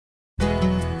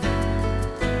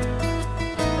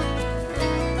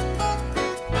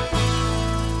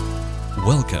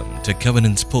Welcome to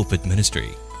Covenant's Pulpit Ministry.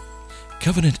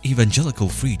 Covenant Evangelical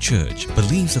Free Church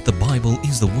believes that the Bible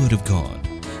is the Word of God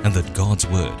and that God's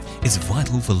Word is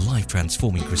vital for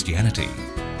life-transforming Christianity.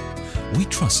 We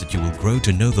trust that you will grow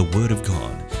to know the Word of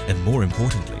God and, more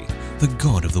importantly, the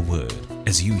God of the Word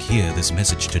as you hear this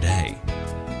message today.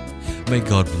 May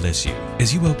God bless you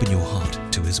as you open your heart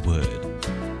to His Word.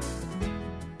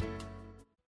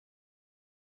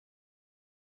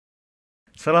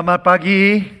 Selamat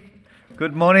pagi.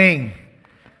 Good morning.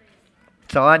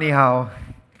 早安你好.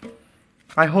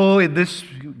 I hold in this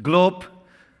globe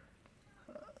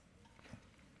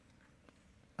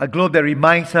a globe that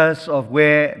reminds us of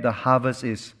where the harvest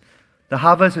is. The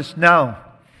harvest is now.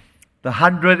 The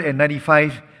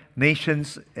 195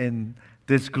 nations in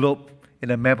this globe in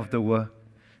the map of the world.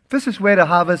 This is where the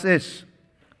harvest is.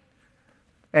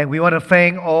 And we want to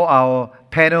thank all our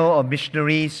panel of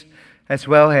missionaries as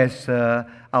well as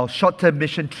our short-term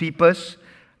mission trippers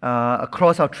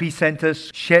across our three centers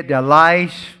shared their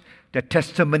lives, their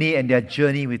testimony, and their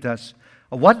journey with us.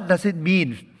 What does it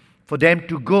mean for them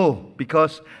to go?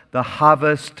 Because the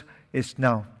harvest is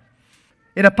now.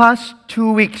 In the past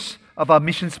 2 weeks of our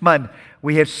missions month,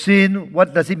 we have seen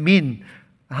what does it mean.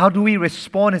 How do we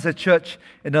respond as a church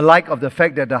in the light of the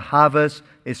fact that the harvest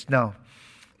is now?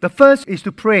 The first is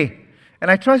to pray. And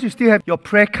I trust you still have your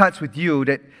prayer cards with you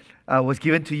that was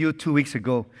given to you 2 weeks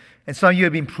ago. And some of you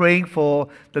have been praying for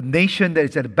the nation that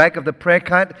is at the back of the prayer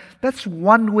card. That's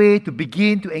one way to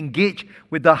begin to engage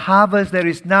with the harvest that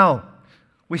is now.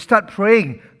 We start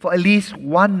praying for at least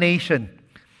one nation.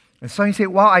 And some of you say,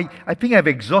 wow, I think I've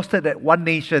exhausted that one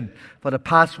nation for the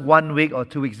past 1 week or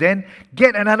 2 weeks. Then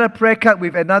get another prayer card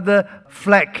with another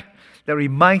flag that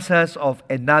reminds us of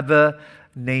another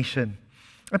nation.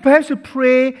 And perhaps to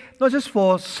pray not just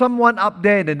for someone up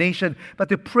there in the nation, but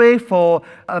to pray for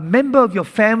a member of your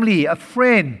family, a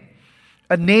friend,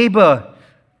 a neighbor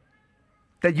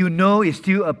that you know is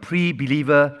still a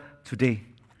pre-believer today.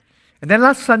 And then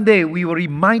last Sunday, we were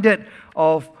reminded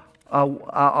of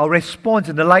our response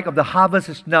in the light of the harvest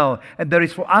is now. And there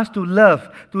is for us to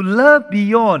love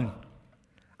beyond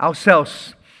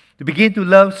ourselves, to begin to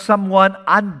love someone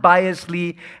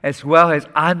unbiasedly as well as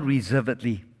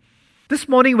unreservedly. This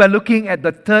morning, we're looking at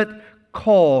the third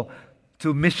call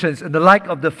to missions in the light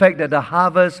of the fact that the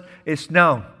harvest is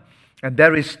now, and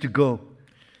there is to go.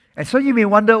 And so you may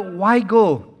wonder, why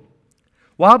go?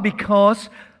 Well, because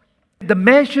the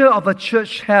measure of a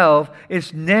church health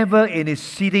is never in its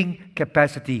seating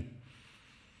capacity.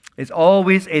 It's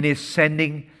always in its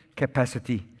sending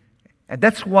capacity. And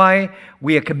that's why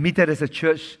we are committed as a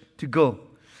church to go.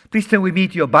 Please turn with me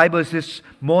to your Bibles this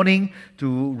morning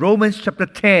to Romans chapter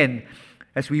 10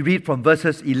 as we read from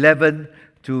verses 11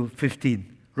 to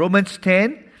 15. Romans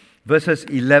 10, verses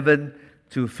 11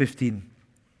 to 15.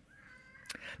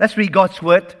 Let's read God's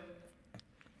Word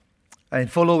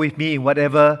and follow with me in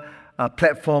whatever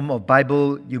platform of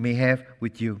Bible you may have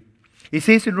with you. It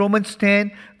says in Romans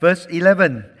 10, verse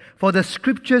 11, "For the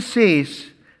Scripture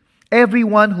says,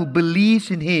 everyone who believes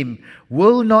in Him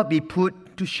will not be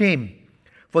put to shame.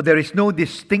 For there is no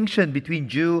distinction between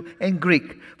Jew and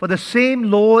Greek. For the same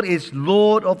Lord is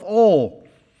Lord of all,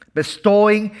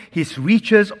 bestowing His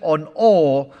riches on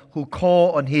all who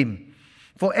call on Him.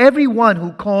 For everyone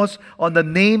who calls on the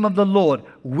name of the Lord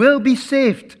will be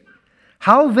saved.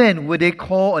 How then would they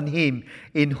call on Him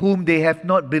in whom they have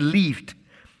not believed?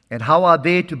 And how are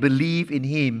they to believe in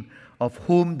Him of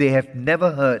whom they have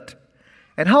never heard?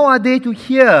 And how are they to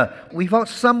hear without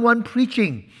someone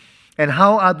preaching? And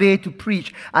how are they to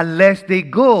preach unless they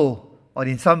go?" Or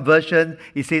in some version,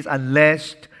 it says,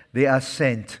 "unless they are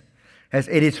sent. As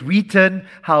it is written,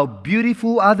 how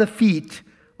beautiful are the feet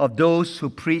of those who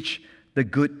preach the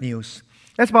good news."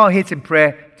 Let's bow our heads in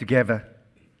prayer together.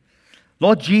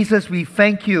 Lord Jesus, we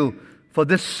thank you for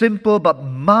this simple but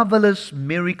marvelous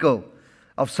miracle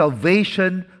of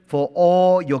salvation for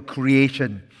all your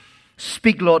creation.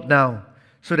 Speak, Lord, now,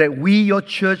 so that we, your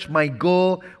church, might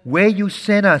go where you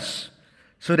sent us,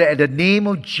 so that at the name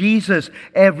of Jesus,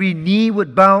 every knee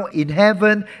would bow in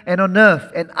heaven and on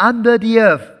earth and under the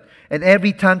earth, and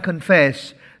every tongue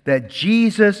confess that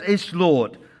Jesus is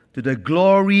Lord, to the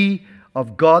glory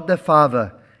of God the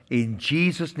Father. In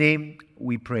Jesus' name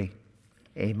we pray.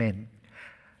 Amen.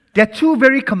 There are two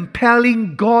very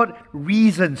compelling God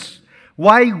reasons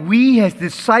why we as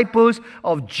disciples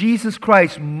of Jesus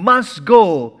Christ must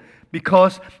go,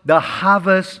 because the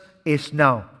harvest is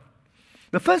now.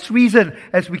 The first reason,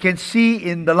 as we can see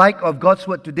in the light of God's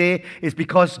Word today, is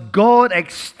because God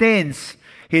extends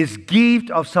His gift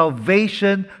of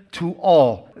salvation to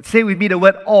all. Say with me the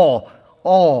word all.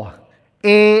 All.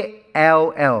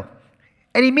 A-L-L.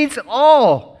 And it means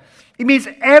all. It means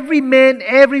every man,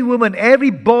 every woman,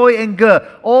 every boy and girl,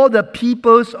 all the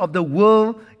peoples of the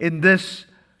world in this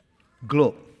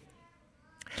globe.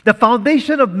 The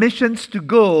foundation of missions to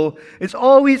go is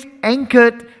always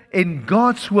anchored in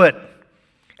God's Word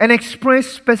and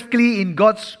expressed specifically in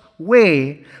God's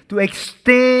way to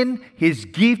extend His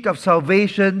gift of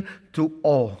salvation to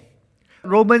all.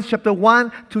 Romans chapter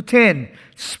 1 to 10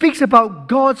 speaks about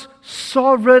God's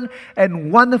sovereign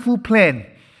and wonderful plan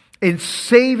in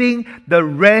saving the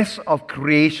rest of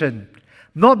creation,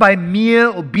 not by mere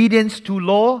obedience to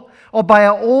law or by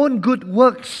our own good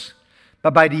works,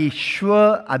 but by the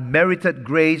sure unmerited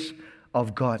grace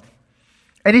of God.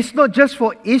 And it's not just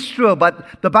for Israel,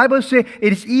 but the Bible says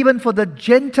it is even for the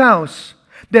Gentiles.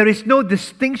 There is no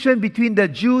distinction between the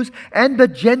Jews and the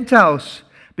Gentiles,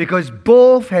 because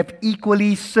both have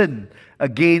equally sinned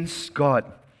against God.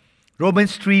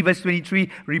 Romans 3 verse 23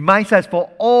 reminds us,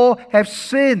 for all have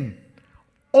sinned.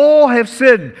 All have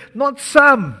sinned, not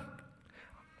some.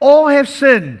 All have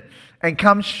sinned and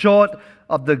come short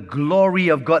of the glory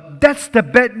of God. That's the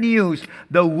bad news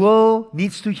the world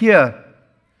needs to hear.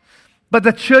 But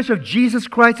the Church of Jesus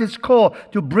Christ is called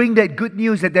to bring that good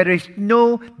news that there is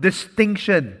no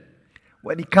distinction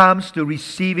when it comes to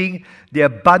receiving the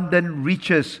abundant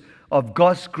riches of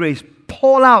God's grace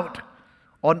poured out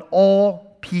on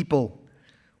all people.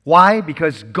 Why?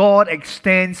 Because God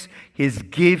extends His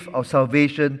gift of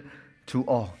salvation to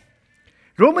all.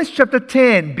 Romans chapter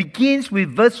 10 begins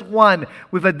with verse 1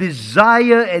 with a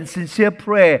desire and sincere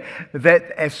prayer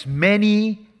that as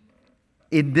many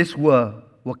in this world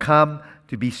will come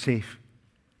to be saved.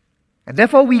 And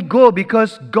therefore we go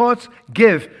because God's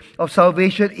gift of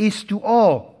salvation is to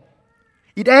all.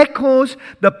 It echoes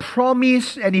the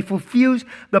promise and it fulfills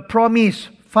the promise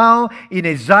found in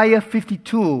Isaiah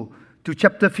 52 to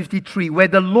chapter 53, where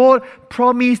the Lord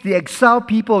promised the exiled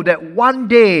people that one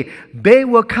day they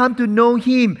will come to know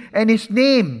Him and His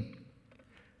name.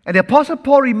 And the Apostle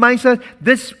Paul reminds us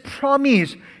this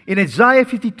promise in Isaiah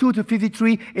 52 to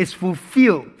 53 is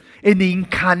fulfilled in the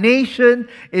incarnation,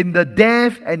 in the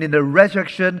death, and in the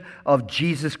resurrection of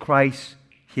Jesus Christ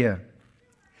here.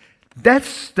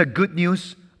 That's the good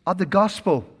news of the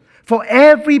gospel. For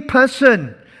every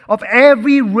person of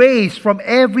every race, from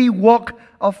every walk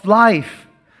of life,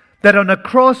 that on the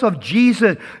cross of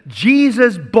Jesus,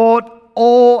 Jesus bore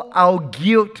all our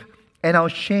guilt and our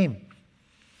shame,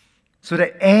 so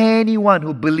that anyone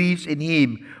who believes in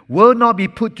Him will not be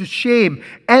put to shame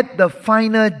at the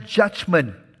final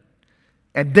judgment.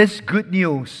 And this good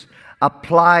news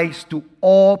applies to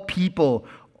all people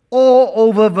all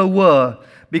over the world,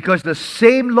 because the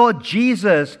same Lord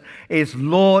Jesus is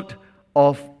Lord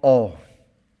of all.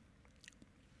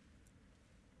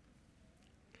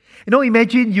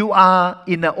 Imagine you are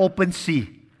in an open sea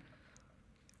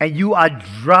and you are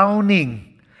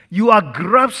drowning. You are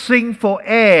grasping for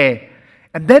air,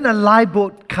 and then a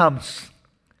lifeboat comes.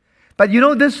 But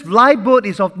this lifeboat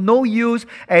is of no use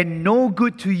and no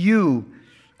good to you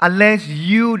unless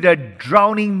you, the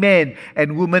drowning man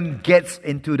and woman, gets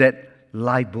into that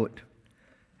lifeboat.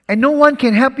 And no one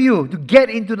can help you to get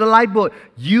into the lifeboat.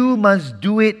 You must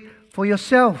do it for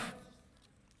yourself.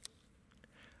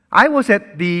 I was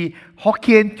at the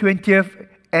Hokkien 20th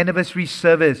anniversary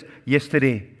service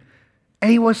yesterday,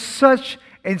 and it was such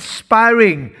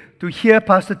inspiring to hear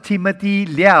Pastor Timothy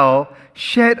Liao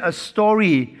share a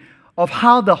story of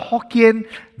how the Hokkien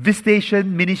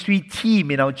Visitation Ministry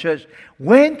team in our church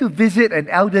went to visit an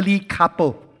elderly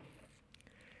couple.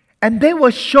 And they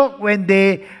were shocked when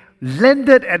they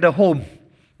landed at the home.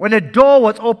 When the door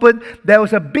was opened, there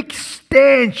was a big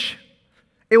stench.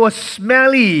 It was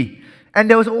smelly. And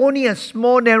there was only a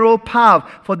small narrow path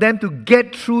for them to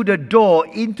get through the door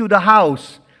into the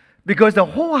house, because the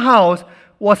whole house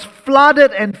was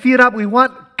flooded and filled up with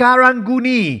what?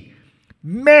 Karang-guni,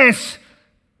 mess,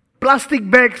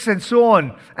 plastic bags and so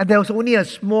on. And there was only a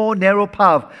small narrow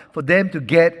path for them to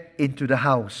get into the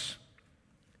house.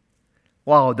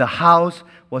 Wow, the house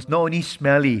was not only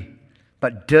smelly,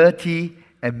 but dirty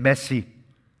and messy.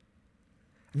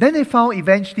 Then they found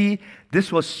eventually this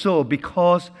was so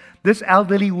because this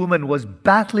elderly woman was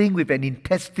battling with an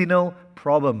intestinal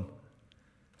problem.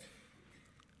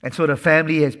 And so the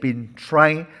family has been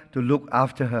trying to look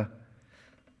after her.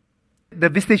 The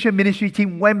visitation ministry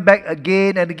team went back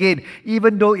again and again,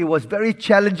 even though it was very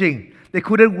challenging. They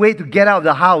couldn't wait to get out of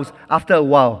the house after a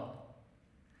while.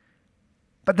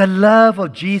 But the love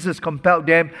of Jesus compelled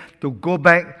them to go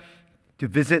back to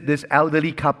visit this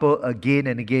elderly couple again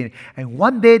and again. And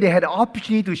one day they had an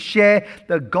opportunity to share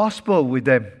the gospel with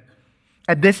them.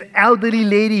 And this elderly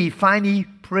lady finally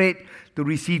prayed to to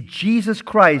receive Jesus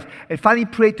Christ and finally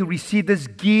prayed to receive this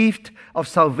gift of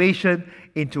salvation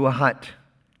into her heart.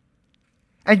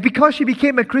 And because she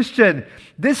became a Christian,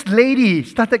 this lady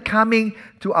started coming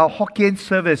to our Hokkien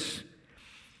service.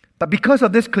 But because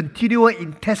of this continual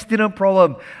intestinal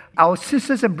problem, our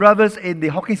sisters and brothers in the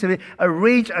Hokkien service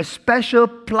arranged a special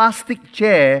plastic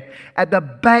chair at the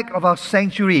back of our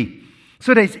sanctuary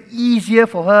so that it's easier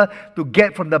for her to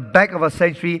get from the back of our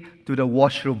sanctuary to the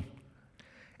washroom.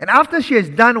 And after she has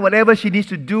done whatever she needs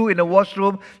to do in the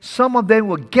washroom, some of them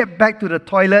will get back to the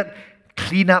toilet,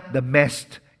 clean up the mess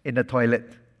in the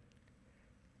toilet.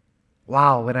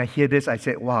 Wow, when I hear this, I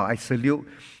said, wow, I salute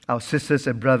our sisters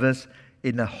and brothers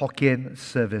in the Hokkien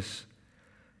service.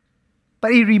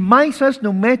 But it reminds us,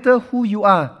 no matter who you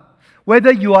are,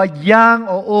 whether you are young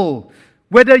or old,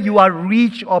 whether you are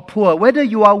rich or poor, whether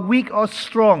you are weak or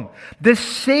strong, the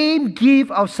same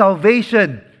gift of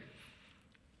salvation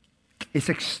is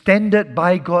extended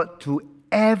by God to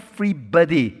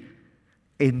everybody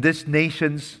in these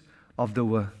nations of the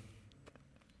world.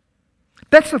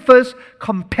 That's the first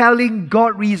compelling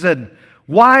God reason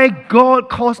why God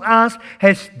calls us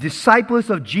as disciples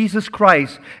of Jesus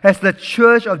Christ, as the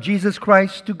church of Jesus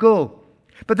Christ to go.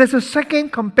 But there's a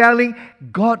second compelling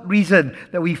God reason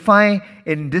that we find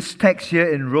in this text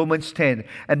here in Romans 10.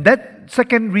 And that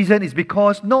second reason is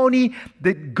because not only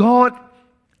did God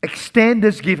extend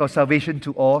this gift of salvation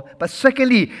to all, but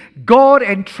secondly, God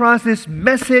entrusts this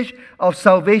message of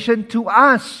salvation to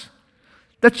us.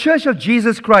 The church of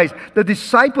Jesus Christ, the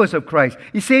disciples of Christ.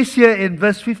 It says here in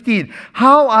verse 15,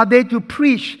 how are they to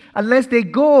preach unless they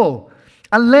go,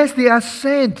 unless they are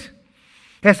sent?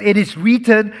 As it is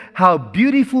written, how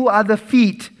beautiful are the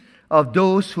feet of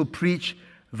those who preach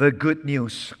the good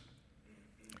news.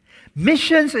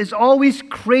 Missions is always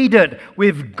credited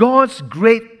with God's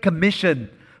great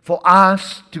commission for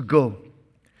us to go.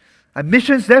 And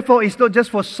missions, therefore, is not just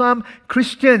for some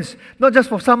Christians, not just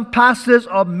for some pastors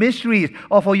or missionaries,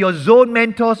 or for your zone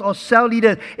mentors or cell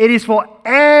leaders. It is for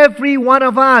every one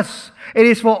of us. It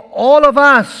is for all of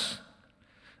us.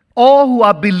 All who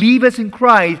are believers in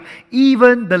Christ,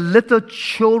 even the little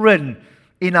children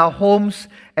in our homes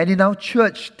and in our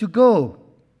church to go.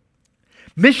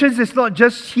 Missions is not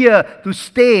just here to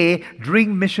stay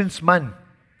during missions month.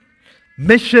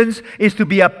 Missions is to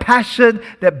be a passion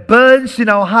that burns in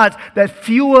our hearts, that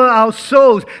fuels our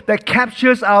souls, that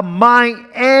captures our mind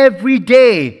every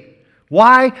day.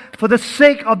 Why? For the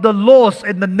sake of the lost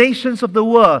in the nations of the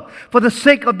world, for the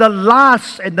sake of the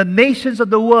last in the nations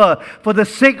of the world, for the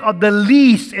sake of the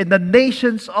least in the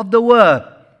nations of the world.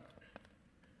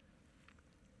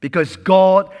 Because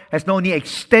God has not only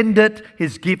extended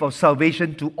His gift of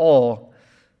salvation to all,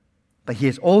 but He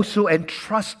has also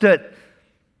entrusted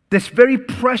this very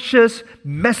precious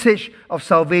message of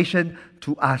salvation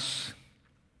to us.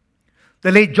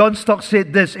 The late John Stott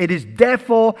said this, it is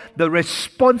therefore the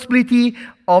responsibility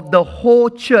of the whole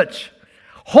church.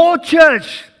 Whole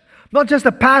church! Not just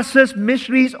the pastors,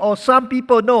 missionaries, or some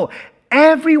people. No,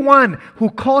 everyone who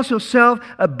calls yourself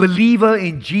a believer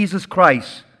in Jesus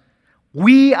Christ.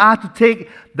 We are to take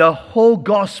the whole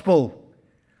gospel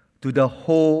to the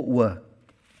whole world.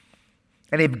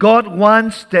 And if God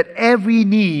wants that every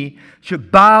knee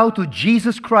should bow to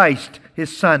Jesus Christ,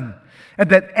 His Son, and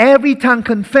that every tongue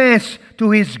confess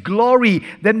to His glory,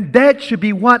 then that should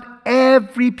be what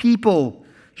every people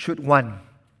should want.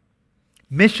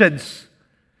 Missions,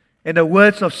 in the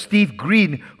words of Steve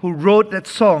Green, who wrote that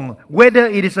song, whether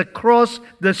it is across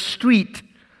the street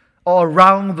or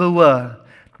around the world,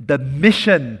 the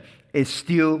mission is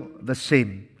still the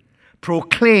same.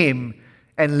 Proclaim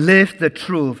and live the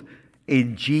truth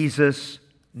in Jesus'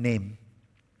 name.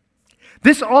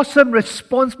 This awesome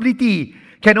responsibility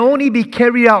can only be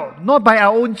carried out not by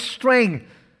our own strength,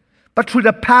 but through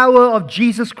the power of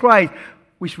Jesus Christ,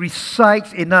 which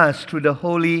resides in us through the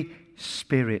Holy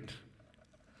Spirit.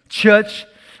 Church,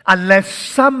 unless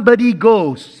somebody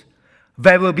goes,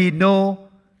 there will be no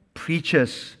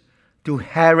preachers to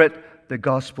herald the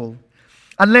gospel.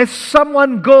 Unless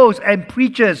someone goes and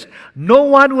preaches, no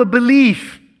one will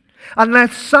believe.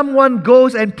 Unless someone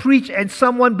goes and preach and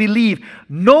someone believe,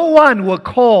 no one will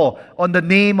call on the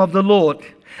name of the Lord.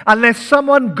 Unless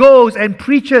someone goes and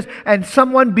preaches and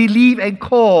someone believe and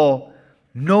call,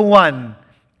 no one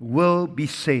will be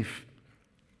saved.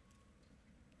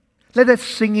 Let that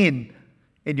sink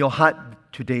in your heart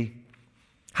today.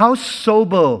 How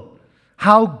sober,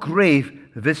 how grave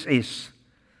this is.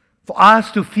 For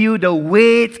us to feel the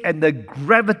weight and the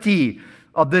gravity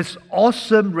of this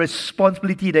awesome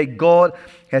responsibility that God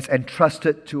has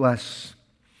entrusted to us.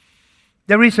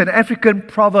 There is an African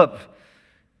proverb,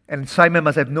 and Simon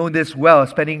must have known this well,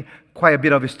 spending quite a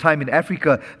bit of his time in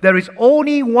Africa. There is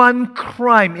only one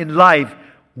crime in life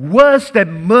worse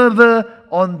than murder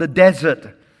on the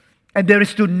desert, and there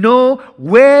is to know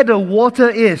where the water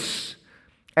is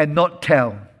and not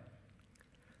tell.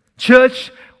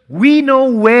 Church, we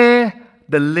know where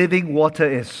the living water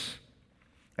is,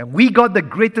 and we got the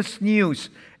greatest news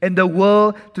in the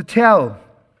world to tell,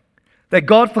 that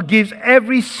God forgives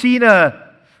every sinner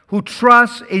who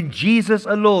trusts in Jesus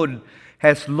alone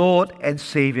as Lord and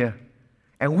Savior.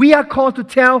 And we are called to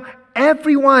tell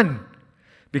everyone,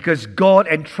 because God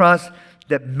entrusts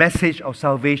that message of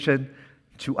salvation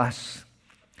to us.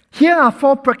 Here are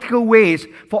 4 practical ways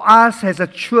for us as a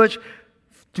church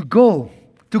to go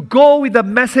with the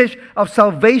message of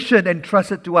salvation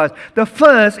entrusted to us. The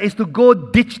first is to go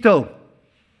digital.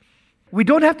 We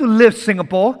don't have to leave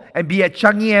Singapore and be at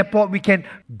Changi Airport. We can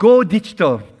go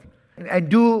digital and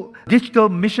do digital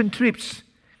mission trips.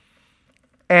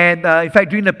 And in fact,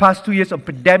 during the past 2 years of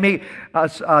pandemic,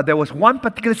 there was one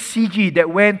particular CG that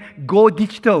went go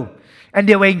digital. And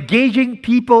they were engaging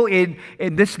people in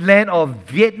this land of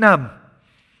Vietnam.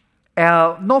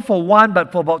 Not for one,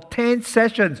 but for about 10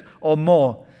 sessions or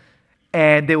more.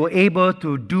 And they were able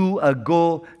to do a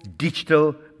go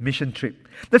digital mission trip.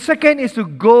 The second is to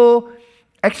go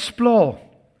explore.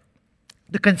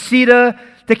 To consider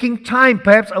taking time,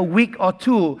 perhaps a week or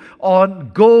two,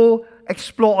 on go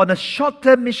explore on a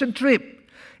short-term mission trip.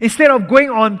 Instead of going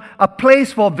on a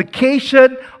place for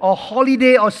vacation or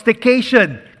holiday or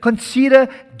staycation, consider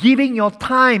giving your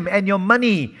time and your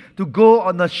money to go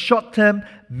on a short-term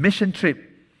mission trip.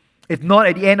 If not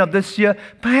at the end of this year,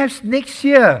 perhaps next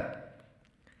year.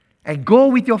 And go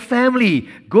with your family,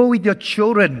 go with your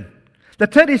children. The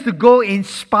third is to go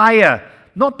inspire.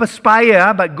 Not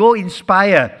perspire, but go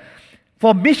inspire.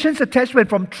 For missions attachment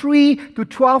from 3 to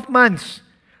 12 months.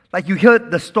 Like you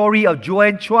heard the story of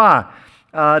Joanne Chua,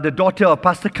 the daughter of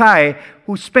Pastor Kai,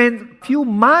 who spent a few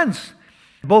months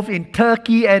both in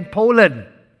Turkey and Poland.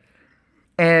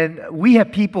 And we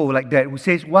have people like that who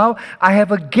says, well, I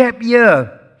have a gap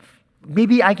year.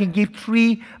 Maybe I can give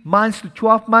 3 months to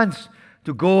 12 months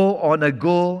to go on a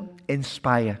go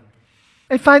inspire.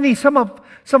 And finally, some of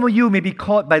you may be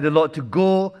called by the Lord to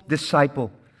go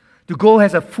disciple, to go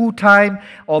as a full-time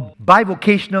or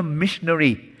bivocational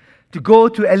missionary, to go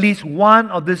to at least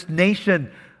one of this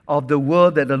nation of the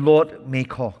world that the Lord may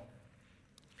call.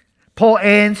 Paul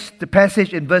ends the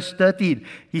passage in verse 13.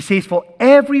 He says, for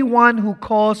everyone who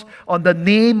calls on the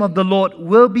name of the Lord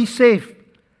will be saved.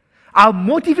 Our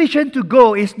motivation to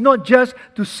go is not just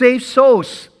to save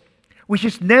souls, which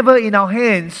is never in our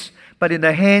hands, but in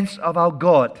the hands of our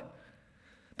God.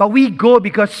 But we go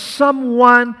because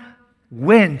someone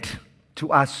went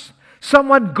to us.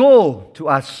 Someone go to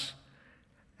us.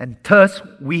 And thus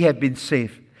we have been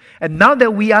saved. And now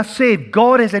that we are saved,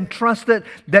 God has entrusted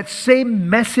that same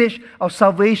message of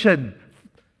salvation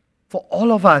for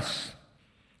all of us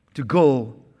to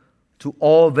go to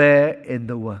all there in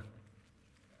the world.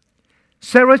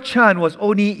 Sarah Chan was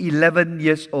only 11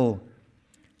 years old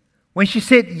when she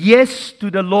said yes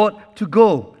to the Lord to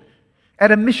go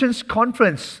at a missions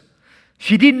conference.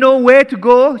 She didn't know where to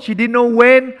go. She didn't know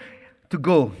when to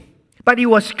go. But it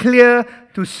was clear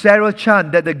to Sarah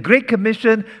Chan that the Great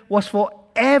Commission was for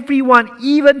everyone,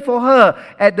 even for her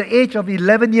at the age of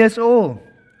 11 years old.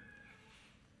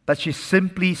 But she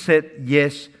simply said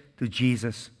yes to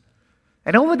Jesus.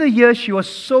 And over the years, she was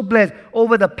so blessed.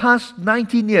 Over the past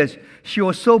 19 years, she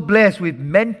was so blessed with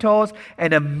mentors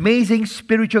and amazing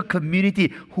spiritual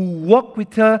community who walk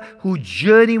with her, who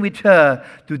journey with her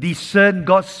to discern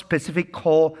God's specific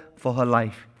call for her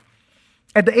life.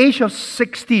 At the age of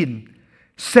 16,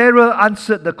 Sarah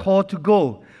answered the call to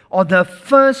go. On her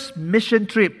first mission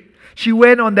trip, she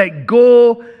went on that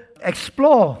go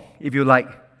explore, if you like.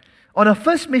 On her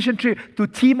first mission trip to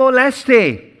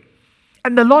Timor-Leste.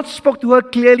 And the Lord spoke to her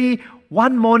clearly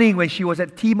one morning when she was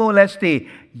at Timor-Leste.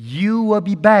 You will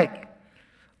be back,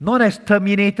 not as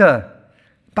Terminator,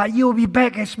 but you will be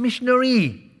back as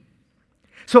missionary.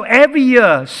 So every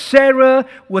year, Sarah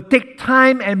will take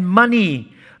time and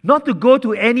money, not to go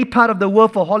to any part of the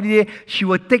world for holiday. She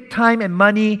will take time and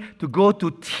money to go to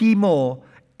Timor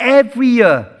every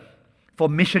year for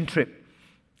mission trip.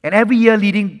 And every year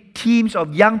leading teams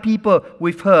of young people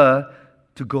with her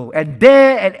to go. And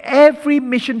there at every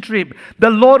mission trip, the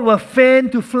Lord will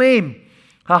fan to flame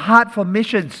her heart for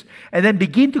missions and then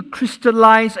begin to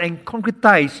crystallize and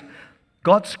concretize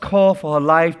God's call for her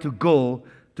life to go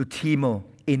to Timor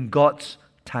in God's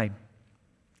time.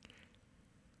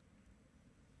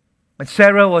 When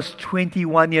Sarah was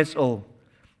 21 years old,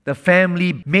 the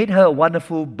family made her a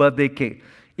wonderful birthday cake.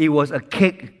 It was a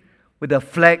cake with the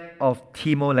flag of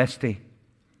Timor-Leste.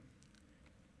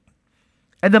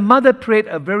 And the mother prayed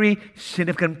a very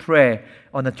significant prayer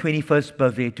on her 21st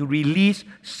birthday to release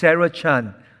Sarah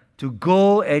Chan to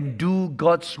go and do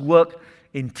God's work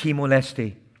in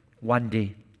Timor-Leste one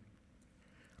day.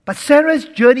 But Sarah's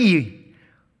journey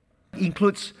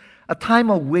includes a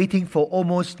time of waiting for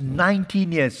almost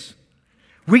 19 years,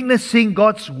 witnessing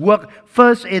God's work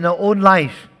first in her own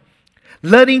life,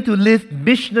 learning to live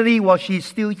missionally while she's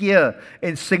still here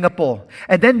in Singapore,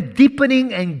 and then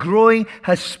deepening and growing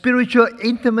her spiritual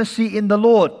intimacy in the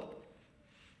Lord.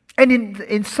 And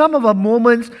in some of her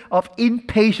moments of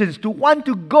impatience to want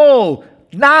to go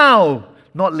now,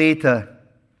 not later,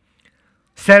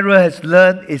 Sarah has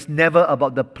learned it's never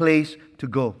about the place to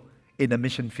go in the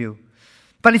mission field,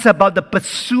 but it's about the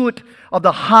pursuit of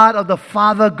the heart of the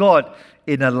Father God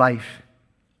in her life.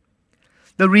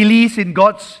 The release in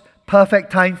God's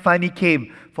perfect time finally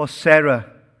came for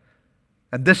Sarah.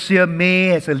 And this year,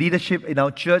 May, as a leadership in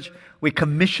our church, we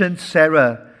commissioned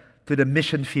Sarah to the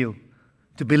mission field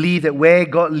to believe that where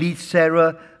God leads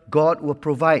Sarah, God will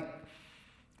provide.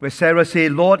 Where Sarah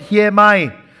said, Lord, here am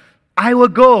I will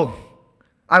go.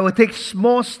 I will take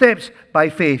small steps by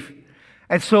faith.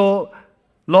 And so,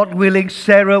 Lord willing,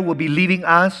 Sarah will be leaving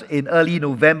us in early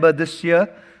November this year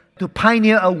to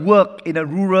pioneer a work in a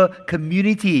rural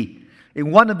community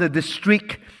in one of the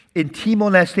districts in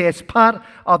Timor-Leste as part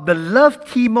of the Love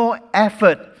Timor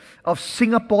effort of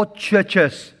Singapore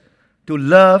churches to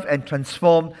love and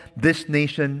transform this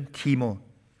nation, Timor.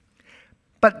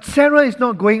 But Sarah is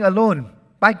not going alone.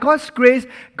 By God's grace,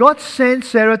 God sent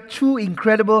Sarah two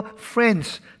incredible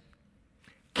friends,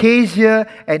 Kezia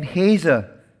and Hazel,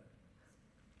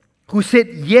 who said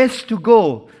yes to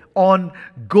go on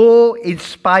Go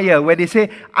Inspire, where they say,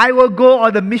 I will go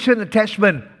on the mission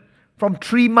attachment from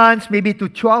 3 months maybe to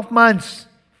 12 months.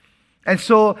 And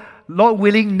so, Lord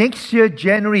willing, next year,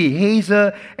 January,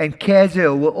 Hazel and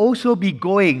Kezia will also be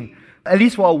going, at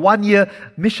least for a 1-year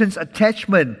missions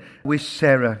attachment with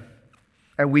Sarah.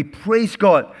 And we praise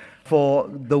God for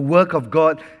the work of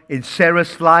God in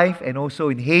Sarah's life and also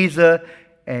in Hazel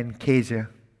and Kezia.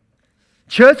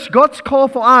 Church, God's call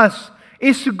for us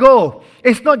is to go.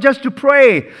 It's not just to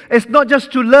pray. It's not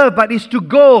just to love, but it's to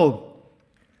go.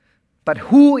 But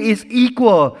who is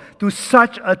equal to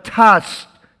such a task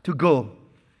to go?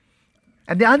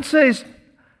 And the answer is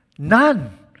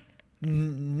none.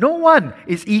 No one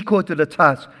is equal to the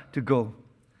task to go.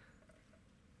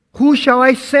 Who shall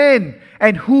I send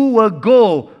and who will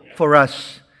go for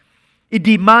us? It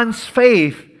demands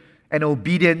faith and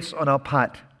obedience on our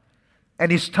part.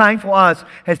 And it's time for us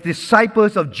as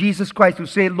disciples of Jesus Christ to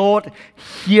say, Lord,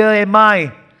 here am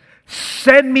I.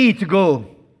 Send me to go.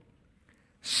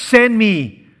 Send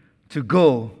me to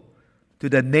go to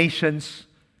the nations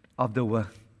of the world.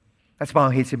 Let's bow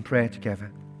our heads in prayer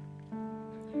together.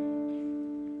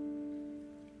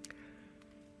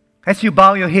 As you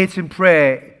bow your heads in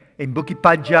prayer in Bukit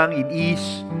Panjang, in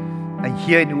East, and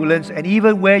here in Woodlands, and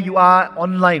even where you are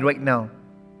online right now,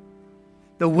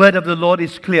 the word of the Lord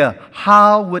is clear.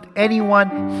 How would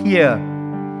anyone hear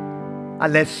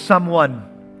unless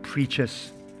someone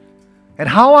preaches? And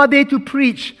how are they to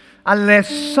preach unless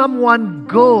someone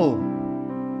go?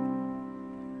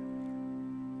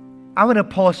 I want to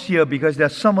pause here because there are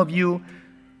some of you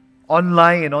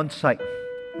online and on site.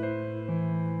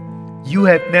 You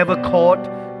have never called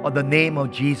on the name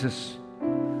of Jesus.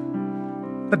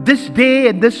 But this day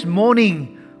and this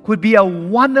morning could be a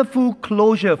wonderful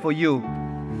closure for you.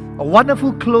 A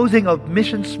wonderful closing of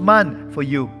Missions Month for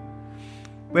you.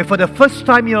 Where for the first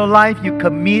time in your life, you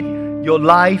commit your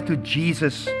life to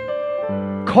Jesus.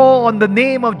 Call on the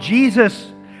name of Jesus,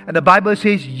 and the Bible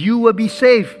says you will be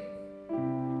saved.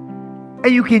 And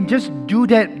you can just do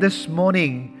that this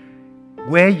morning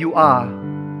where you are,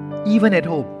 even at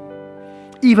home,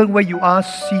 even where you are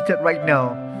seated right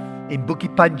now in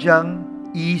Bukit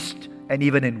Panjang, East, and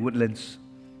even in Woodlands.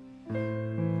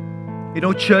 You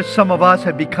know, church, some of us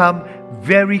have become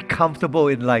very comfortable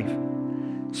in life.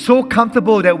 So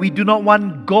comfortable that we do not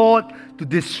want God to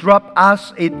disrupt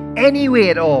us in any way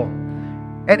at all,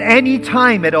 at any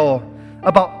time at all,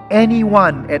 about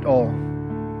anyone at all.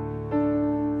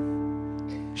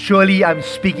 Surely I'm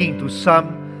speaking to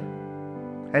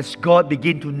some as God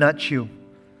begin to nudge you.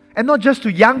 And not just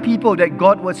to young people that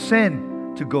God will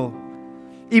send to go.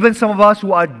 Even some of us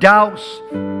who are adults,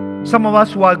 some of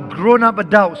us who are grown-up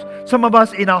adults, some of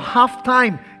us in our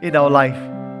half-time in our life,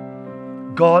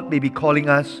 God may be calling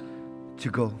us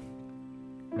to go.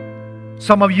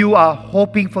 Some of you are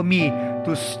hoping for me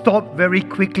to stop very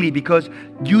quickly because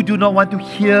you do not want to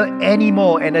hear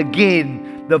anymore and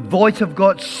again the voice of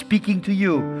God speaking to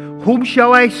you. Whom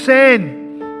shall I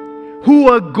send? Who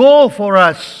will go for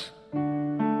us?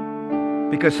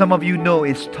 Because some of you know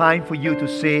it's time for you to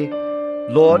say,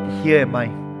 Lord, here am I.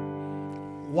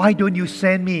 Why don't you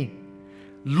send me?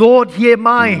 Lord, here am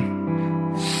I.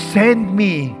 Send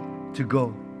me to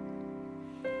go.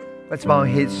 Let's bow our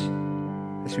heads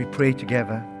as we pray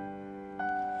together.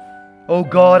 Oh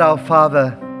God, our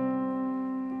Father,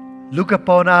 look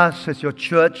upon us as your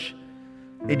church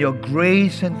in your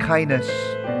grace and kindness.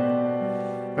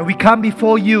 And we come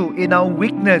before you in our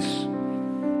weakness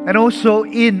and also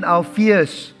in our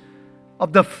fears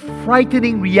of the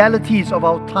frightening realities of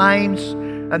our times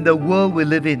and the world we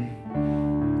live in.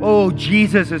 Oh,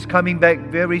 Jesus is coming back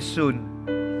very soon.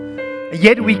 And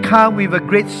yet we come with a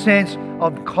great sense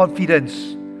of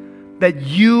confidence that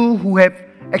you who have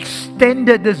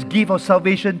extended this gift of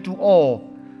salvation to all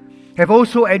have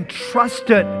also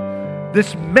entrusted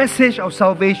this message of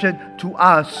salvation to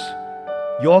us,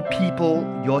 your people,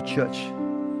 your church.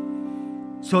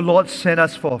 So Lord, send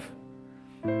us forth.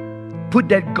 Put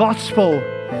that gospel,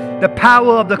 the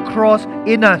power of the cross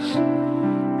in us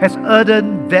as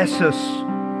earthen vessels,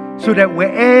 so that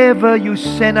wherever you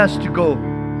send us to go,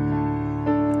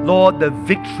 Lord, the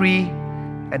victory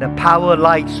and the power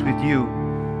lies with you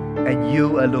and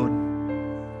you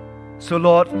alone. So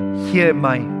Lord, here am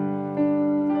I.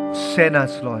 Send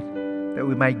us, Lord, that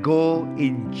we might go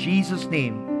in Jesus'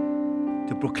 name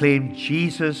to proclaim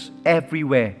Jesus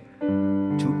everywhere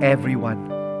to everyone,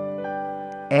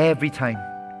 every time,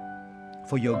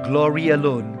 for your glory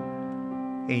alone.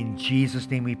 In Jesus'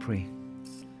 name we pray.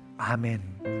 Amen.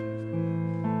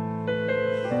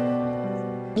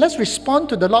 Let's respond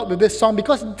to the Lord with this song,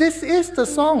 because this is the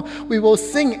song we will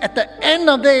sing at the end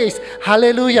of days.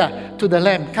 Hallelujah to the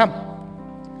Lamb. Come.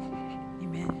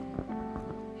 Amen.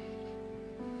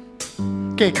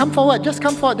 Okay, come forward. Just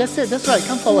come forward. That's it. That's right.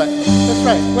 Come forward. That's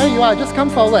right. Where you are, just come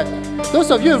forward.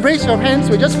 Those of you who raise your hands,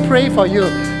 we just pray for you.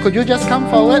 Could you just come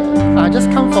forward?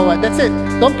 Just come forward. That's it.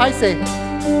 Don't paise.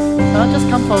 Just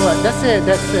come forward. That's it.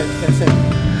 That's it. That's it.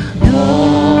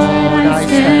 Lord, I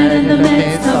stand in the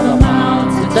midst of a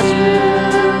multitude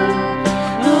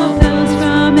of those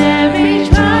from every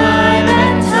tribe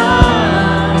and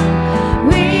tongue.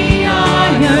 We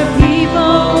are your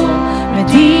people,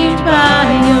 redeemed by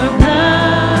your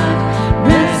blood,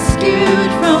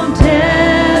 rescued from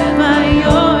death by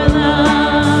your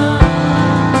love.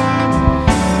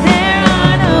 There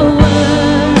are no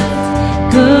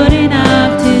words good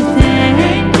enough to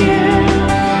thank you.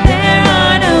 There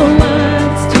are no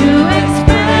words to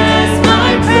express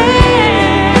my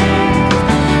praise,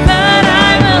 but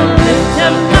I will lift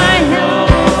up my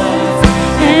hands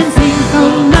and sing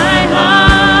from my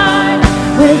heart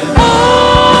with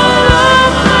all of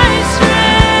my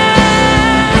strength.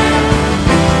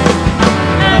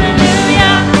 Hallelujah.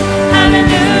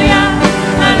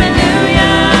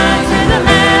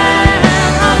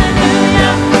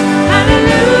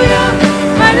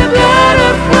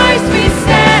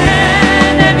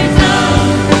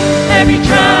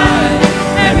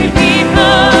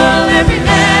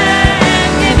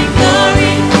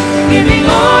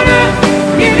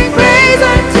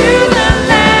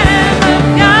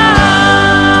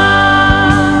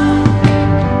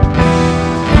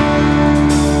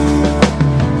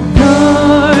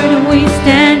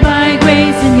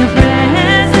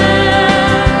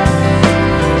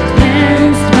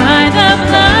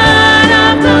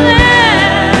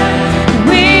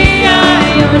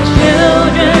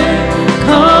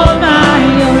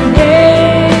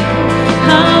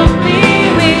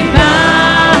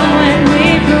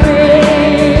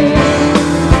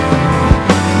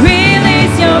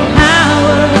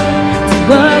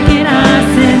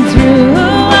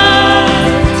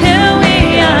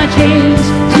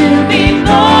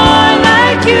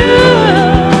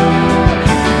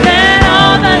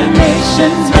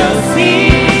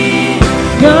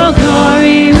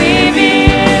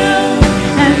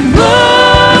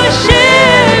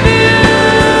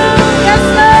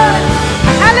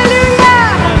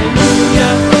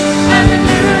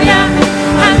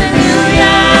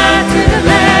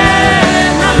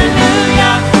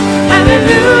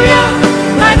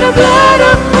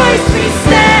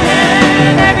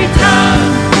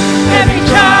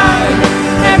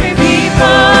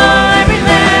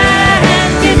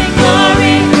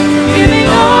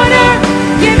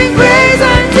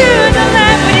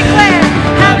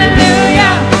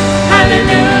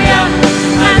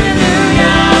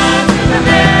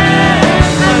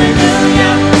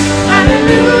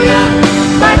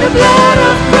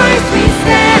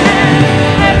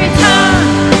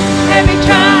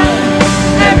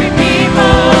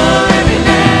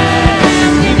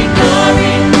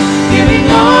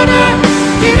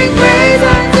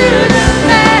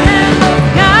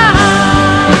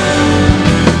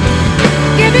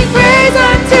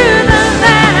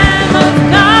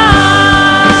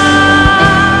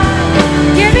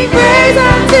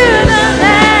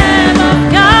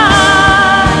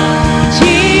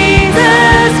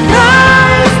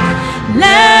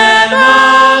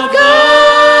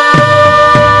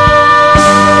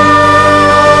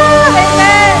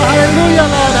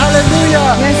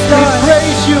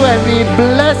 We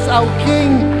bless our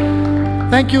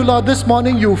King. Thank you, Lord. This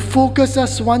morning you focus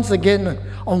us once again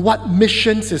on what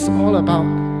missions is all about.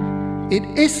 It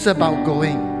is about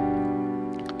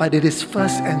going, but it is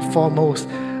first and foremost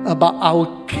about our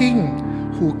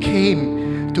King who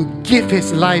came to give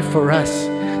his life for us.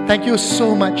 Thank you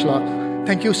so much, Lord.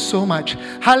 Thank you so much.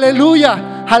 Hallelujah.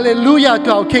 Hallelujah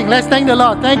to our King. Let's thank the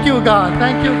Lord. Thank you, God.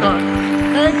 Thank you, God.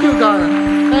 Thank you, God.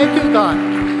 Thank you, God.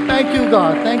 Thank you,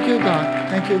 God. Thank you, God.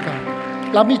 Thank you, God.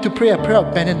 Allow me to pray a prayer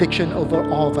of benediction over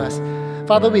all of us.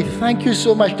 Father, we thank you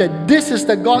so much that this is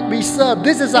the God we serve.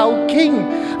 This is our King,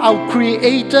 our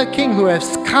Creator King who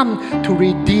has come to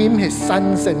redeem his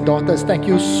sons and daughters. Thank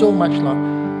you so much, Lord.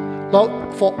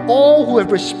 Lord, for all who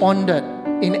have responded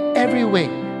in every way,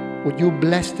 would you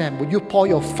bless them? Would you pour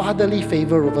your fatherly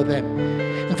favor over them?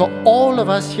 And for all of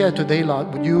us here today,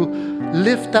 Lord, would you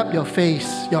lift up your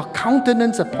face, your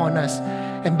countenance upon us,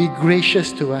 and be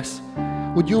gracious to us?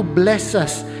 Would you bless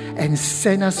us and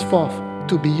send us forth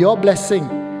to be your blessing,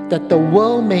 that the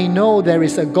world may know there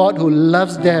is a God who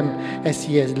loves them as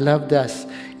he has loved us.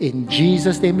 In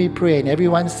Jesus' name we pray. And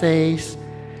everyone says,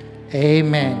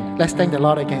 Amen. Let's thank the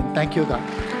Lord again. Thank you, God.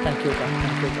 Thank you, God.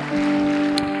 Thank you, God.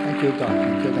 Thank you, God.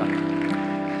 Thank you, God.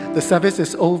 The service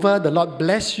is over. The Lord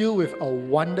bless you with a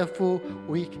wonderful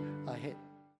week ahead.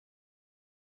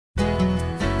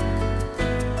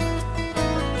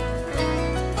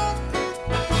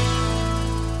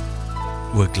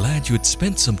 We're glad you had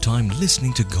spent some time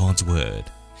listening to God's Word,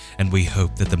 and we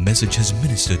hope that the message has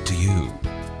ministered to you.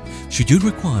 Should you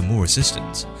require more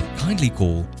assistance, kindly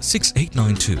call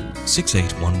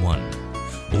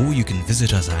 6892-6811, or you can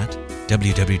visit us at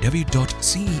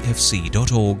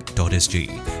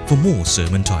www.cefc.org.sg for more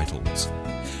sermon titles.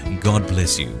 God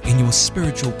bless you in your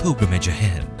spiritual pilgrimage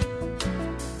ahead.